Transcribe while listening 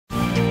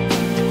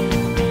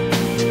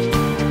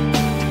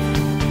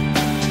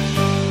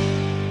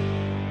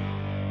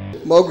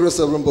More grace,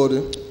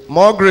 everybody.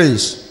 More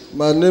grace.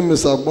 My name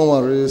is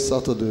Robbery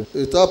Saturday.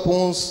 It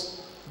happens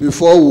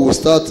before we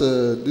start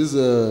this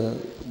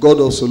God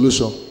of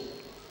Solution.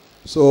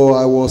 So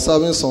I was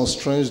having some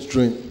strange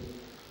dream,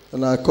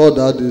 and I called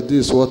Daddy.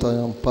 This is what I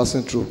am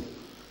passing through.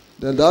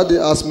 Then Daddy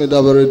asked me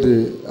that very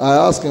day. I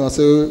asked him, I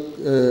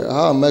said,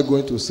 how am I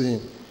going to see him?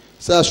 He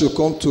said I should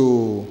come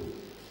to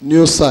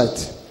new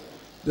site.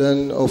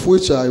 Then of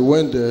which I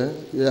went there.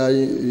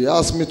 He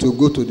asked me to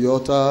go to the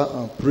altar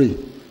and pray.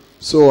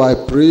 So I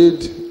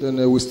prayed.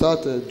 Then we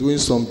started doing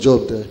some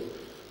job there.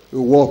 We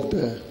worked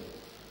there.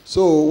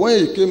 So when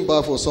he came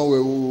back for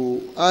somewhere,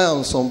 I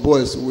and some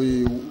boys,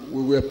 we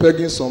were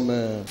pegging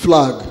some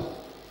flag.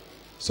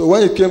 So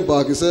when he came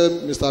back, he said,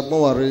 Mr.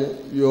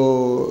 Agbonware,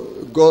 your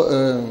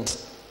God,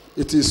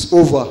 it is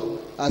over.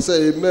 I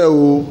said,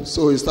 Amen.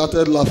 So he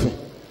started laughing.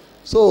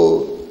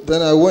 So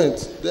then I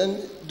went.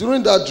 Then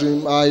during that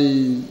dream,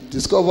 I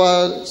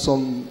discovered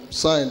some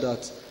sign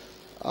that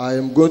I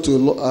am going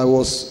to,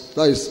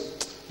 that is,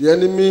 the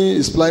enemy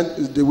is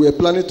planning, they were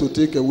planning to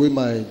take away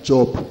my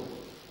job.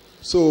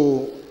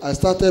 So I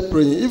started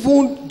praying.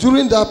 Even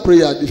during that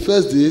prayer, the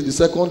first day, the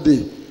second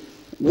day,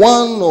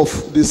 one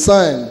of the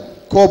sign,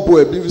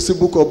 cobweb,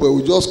 invisible cobweb,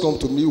 will just come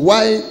to me.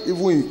 Why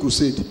even in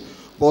crusade?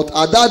 But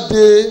at that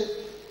day,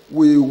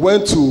 we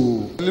went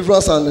to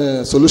Deliverance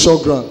and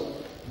Solution Ground.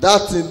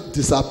 That thing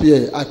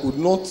disappeared. I could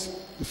not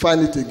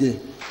find it again.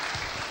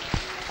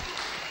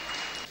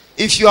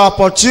 If you are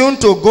opportune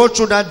to go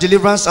through that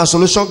Deliverance and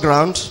Solution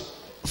Ground,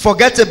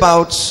 forget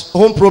about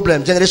home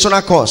problem,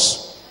 generational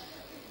cause.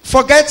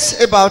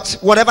 Forget about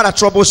whatever that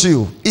troubles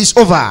you. It's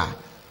over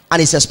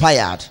and it's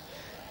expired.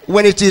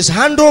 When it is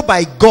handled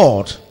by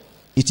God,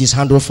 it is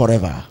handled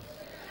forever.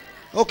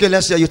 Okay,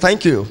 let's hear you.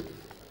 Thank you.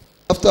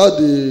 After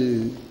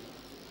the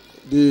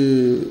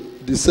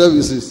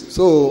services,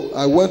 so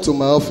I went to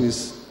my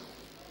office.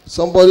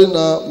 Somebody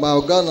now, my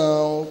organ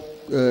now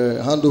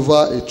hand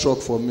over a truck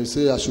for me.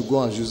 Say I should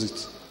go and use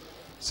it.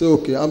 Say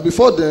okay. And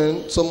before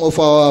then, some of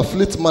our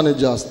fleet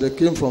managers, they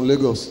came from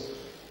Lagos.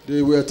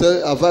 They were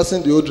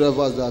advising the old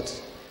drivers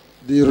that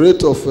the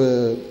rate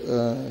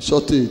of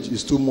shortage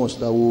is too much,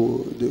 that they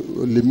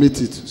will limit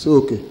it. So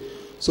okay.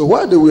 So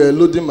while they were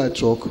loading my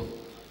truck,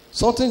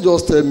 something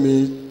just told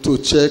me to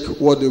check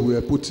what they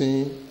were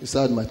putting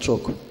inside my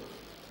truck.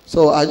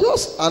 So I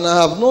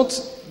have not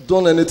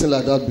done anything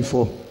like that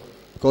before.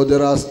 Because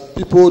there are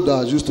people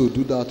that used to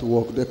do that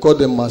work. They call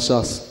them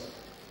marshals.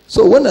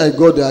 So when I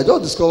got there, I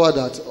just discovered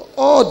that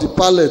all the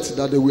pallets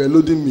that they were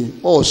loading me,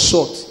 all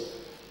short.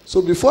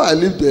 So before I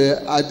leave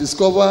there, I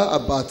discovered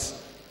about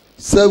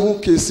 7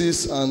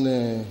 cases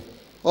and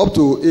up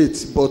to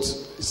 8, but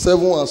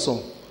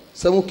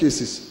 7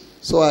 cases.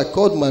 So I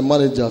called my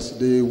managers.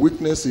 They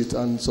witnessed it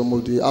and some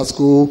of the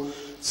ASCO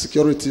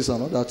securities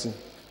and all that thing.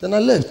 Then I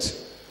left.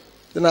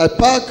 Then I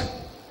parked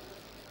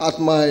at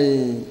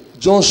my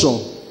junction,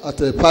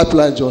 at a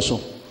pipeline junction.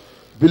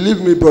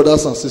 Believe me,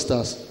 brothers and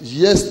sisters,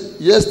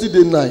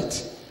 yesterday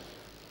night,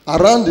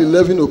 around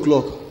 11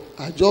 o'clock,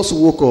 I just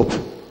woke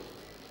up.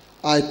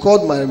 I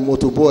called my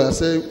motorboy. I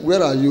said,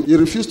 where are you? He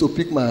refused to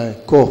pick my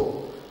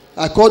call.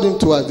 I called him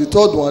twice. The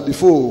third one, the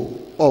phone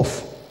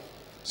off.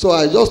 So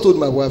I just told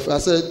my wife, I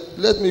said,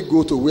 let me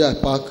go to where I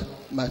park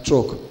my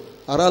truck,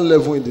 around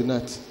 11 in the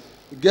night.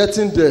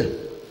 Getting there,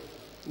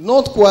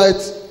 not quite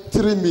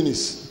 3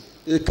 minutes,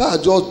 a car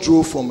just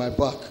drove from my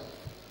back,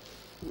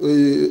 a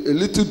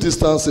little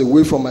distance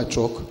away from my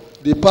truck.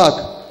 They parked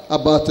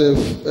about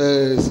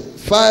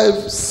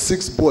 5,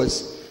 6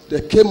 boys.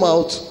 They came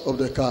out of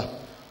the car.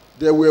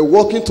 They were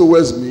walking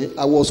towards me.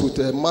 I was with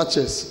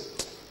matches.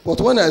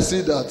 But when I see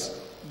that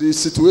the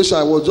situation,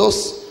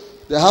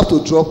 they have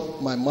to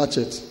drop my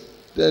machete.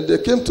 Then they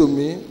came to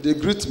me, they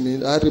greeted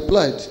me, I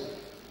replied.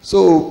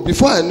 So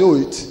before I knew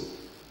it,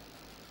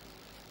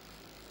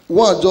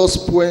 one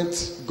just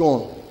point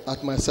gun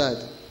at my side.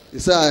 He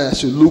said I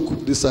should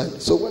look this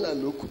side. So when I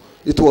look,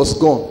 it was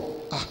gone.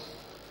 I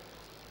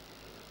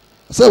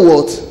said,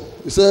 what?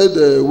 He said,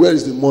 where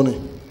is the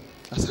money?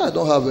 I said, I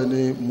don't have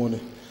any money.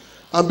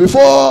 And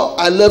before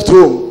I left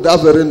home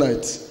that very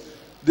night,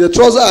 the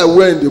trouser I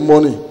wear in the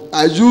morning,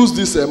 I used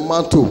this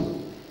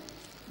mantle,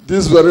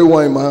 this very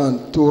one in my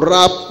hand, to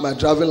wrap my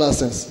driving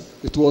license.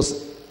 It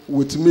was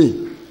with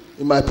me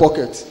in my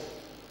pocket.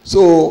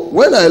 So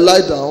when I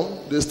lie down,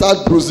 they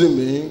start bruising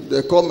me.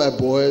 They called my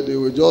boy. They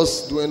were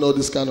just doing all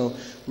this kind of,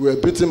 we were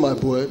beating my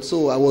boy.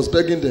 So I was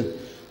begging them.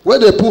 When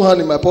they put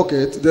hand in my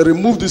pocket, they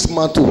removed this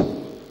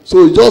mantle.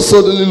 So he just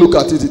suddenly look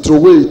at it, he threw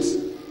away it.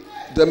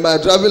 Then my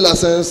driving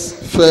license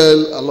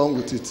fell along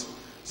with it.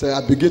 So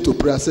I began to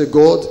pray. I said,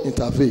 God,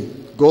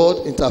 intervene.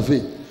 God,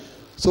 intervene.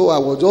 So I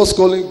was just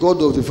calling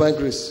God of divine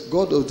grace.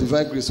 God of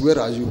divine grace, where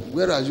are you?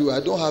 Where are you? I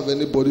don't have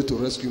anybody to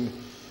rescue me.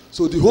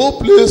 So the whole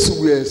place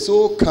were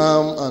so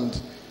calm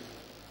and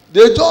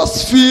they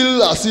just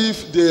feel as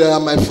if they are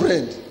my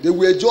friend. They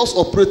were just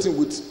operating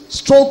with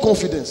strong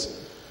confidence.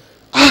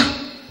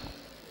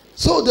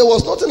 So there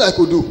was nothing I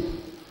could do.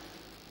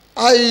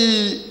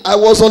 I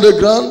was on the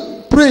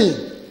ground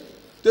praying.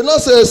 They now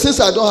say, since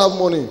I don't have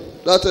money,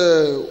 that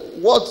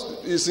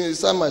what is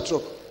inside my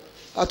truck.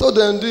 I told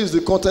them this is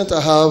the content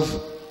I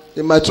have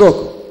in my truck.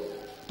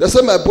 They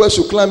said my boy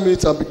should climb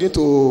it and begin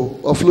to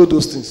offload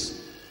those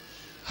things.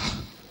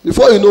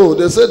 Before you know,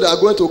 they said they are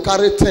going to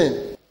carry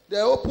 10.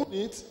 They open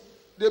it,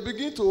 they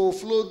begin to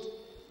offload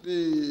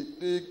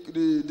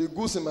the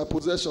goods in my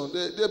possession.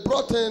 They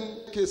brought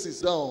 10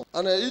 cases down,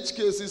 and each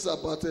case is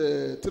about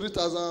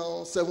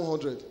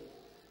 3,700.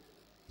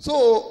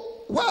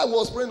 So while I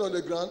was praying on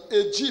the ground,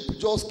 a jeep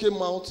just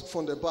came out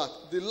from the back.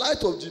 The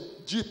light of the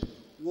jeep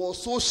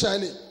was so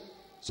shiny.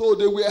 So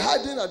they were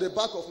hiding at the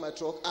back of my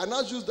truck. I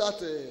now used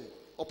that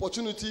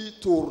opportunity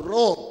to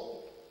run.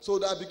 So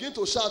they began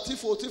to shout,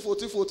 Tifo, Tifo,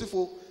 Tifo,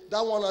 Tifo.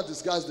 That one had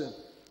disguised them.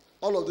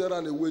 All of them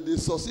ran away. They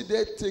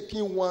succeeded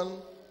taking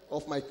one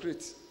of my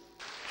crates.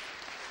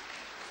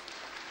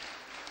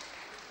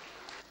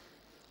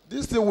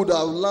 This thing would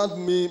have landed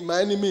me,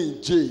 my enemy,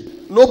 in jail.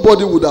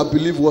 Nobody would have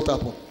believed what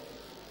happened.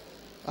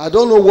 I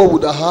don't know what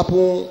would have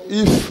happened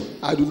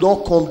if I did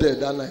not come there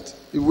that night.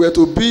 If it were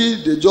to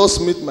be, they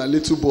just meet my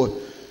little boy.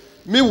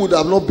 Me would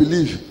have not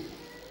believed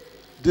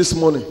this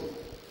morning.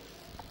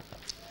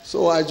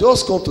 So I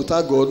just come to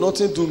thank God.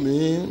 Nothing do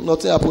me,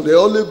 nothing happened. They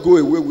only go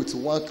away with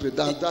one crate.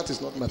 That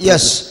is not my problem.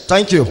 Yes,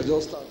 thank you. I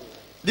just stand.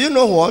 Do you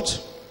know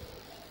what?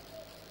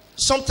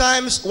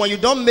 Sometimes when you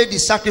don't make the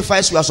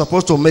sacrifice you are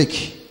supposed to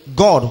make,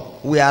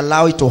 God will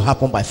allow it to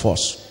happen by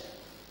force.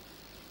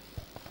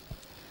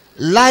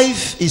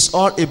 Life is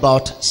all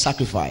about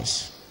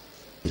sacrifice.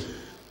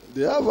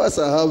 The advice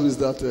I have is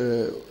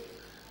that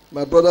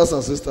my brothers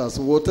and sisters,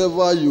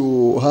 whatever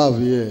you have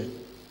here,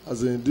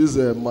 as in these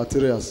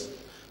materials,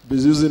 be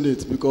using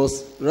it,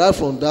 because right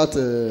from that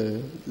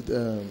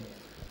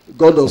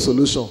God of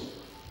solution.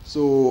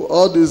 So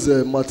all these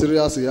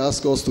materials he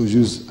asks us to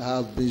use, I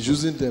have been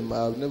using them.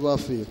 I have never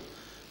failed,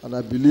 and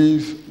I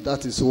believe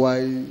that is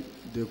why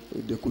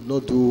they could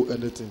not do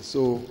anything.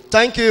 So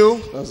thank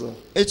you. That's all.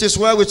 It is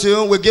well with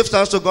you. We give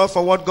thanks to God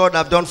for what God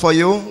have done for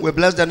you. We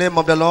bless the name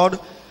of the Lord.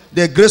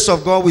 The grace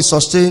of God will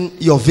sustain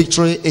your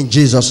victory in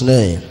Jesus'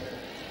 name.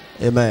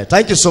 Amen.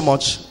 Thank you so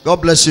much.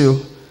 God bless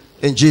you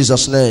in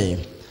Jesus' name.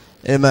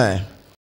 Amen.